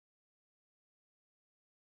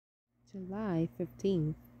July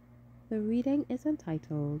 15th. The reading is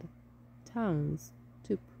entitled, Tongues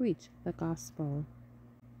to Preach the Gospel.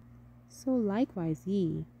 So likewise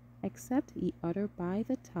ye, except ye utter by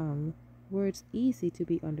the tongue words easy to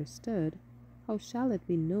be understood, how shall it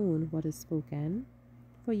be known what is spoken?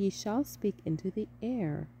 For ye shall speak into the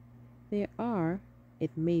air. There are,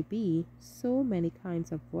 it may be, so many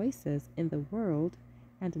kinds of voices in the world,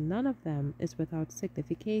 and none of them is without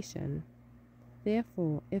signification.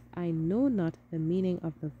 Therefore, if I know not the meaning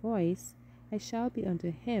of the voice, I shall be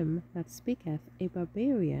unto him that speaketh a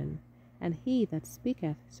barbarian, and he that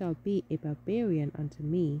speaketh shall be a barbarian unto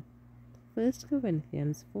me. 1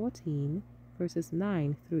 Corinthians 14, verses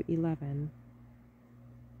 9 through 11.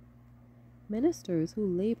 Ministers who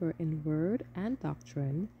labor in word and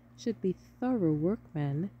doctrine should be thorough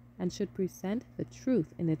workmen, and should present the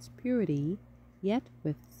truth in its purity, yet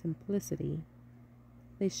with simplicity.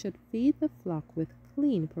 They should feed the flock with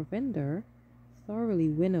clean provender, thoroughly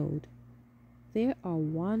winnowed. There are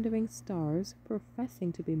wandering stars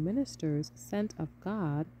professing to be ministers sent of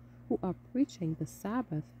God, who are preaching the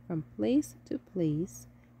Sabbath from place to place,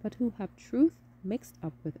 but who have truth mixed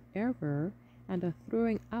up with error, and are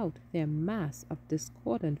throwing out their mass of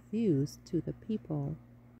discordant views to the people.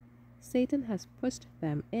 Satan has pushed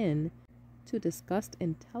them in to disgust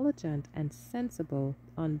intelligent and sensible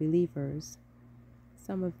unbelievers.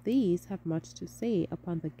 Some of these have much to say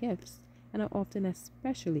upon the gifts, and are often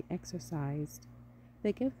especially exercised.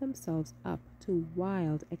 They give themselves up to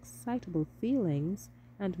wild, excitable feelings,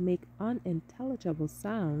 and make unintelligible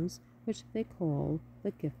sounds, which they call the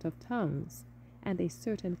gift of tongues, and a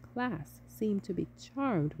certain class seem to be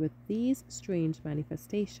charmed with these strange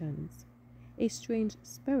manifestations. A strange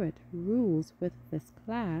spirit rules with this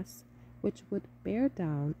class, which would bear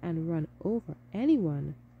down and run over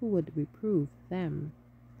anyone who would reprove them.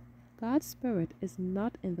 God's Spirit is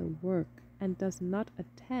not in the work, and does not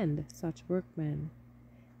attend such workmen.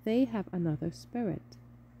 They have another spirit.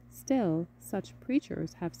 Still, such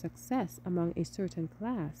preachers have success among a certain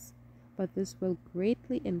class, but this will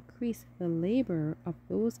greatly increase the labor of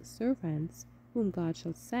those servants whom God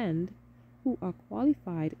shall send, who are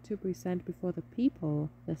qualified to present before the people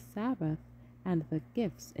the Sabbath and the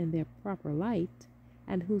gifts in their proper light,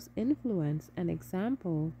 and whose influence and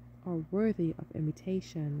example are worthy of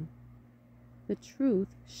imitation. The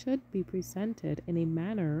truth should be presented in a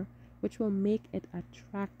manner which will make it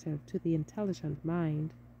attractive to the intelligent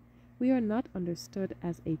mind. We are not understood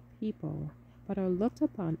as a people, but are looked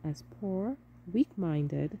upon as poor,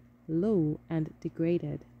 weak-minded, low, and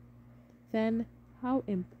degraded. Then how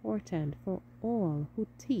important for all who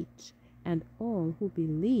teach and all who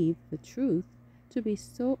believe the truth to be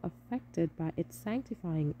so affected by its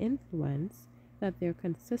sanctifying influence that their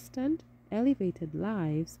consistent, elevated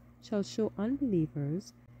lives shall show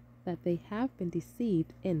unbelievers that they have been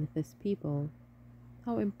deceived in this people.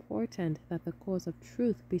 How important that the cause of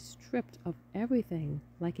truth be stripped of everything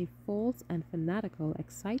like a false and fanatical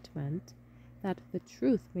excitement, that the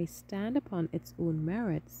truth may stand upon its own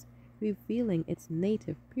merits, revealing its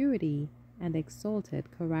native purity and exalted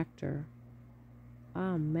character.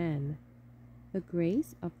 Amen. The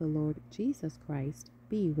grace of the Lord Jesus Christ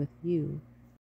be with you.